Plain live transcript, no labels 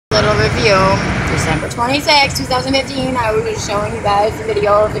review. December 26, 2015. I was just showing you guys the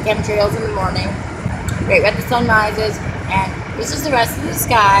video of the chemtrails in the morning. Right where the sun rises. And this is the rest of the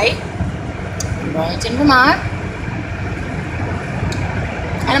sky in Burlington, Vermont.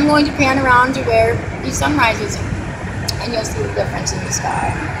 And I'm going to pan around to where the sun rises. And you'll see the difference in the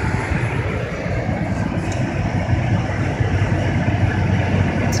sky.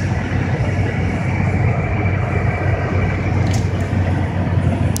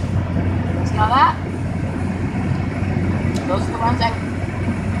 That. Those are the ones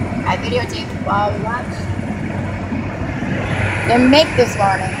I videotaped while we watched them make this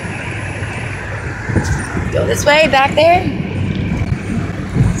morning. Go this way, back there.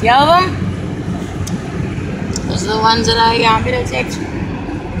 See all of them? Those are the ones that I videotaped.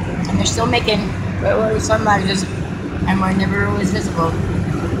 And they're still making right where the sun rises and where it never was visible.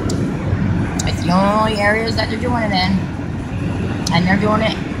 It's the only areas that they're doing it in. And they're doing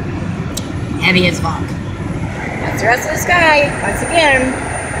it heavy as fuck. That's the rest of the sky. Once again,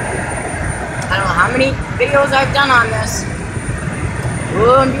 I don't know how many videos I've done on this.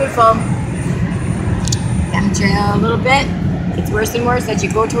 Ooh, and beautiful. Chemtrail a little bit. It's worse and worse as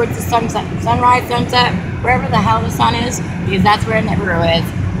you go towards the sunset, sunrise, sunset, wherever the hell the sun is, because that's where it never is.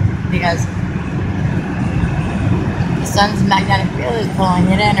 Because the sun's magnetic field is pulling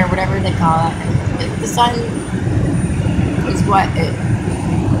it in, or whatever they call it. The sun is what it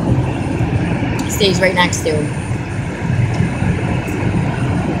stays right next to.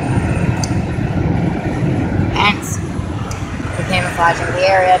 Hence the camouflaging of the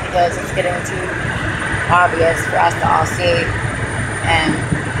area, because it's getting too obvious for us to all see, and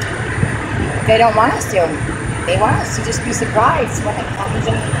they don't want us to. They want us to just be surprised when it comes,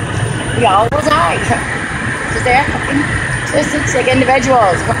 and we all will die because they're fucking twisted, sick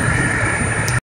individuals.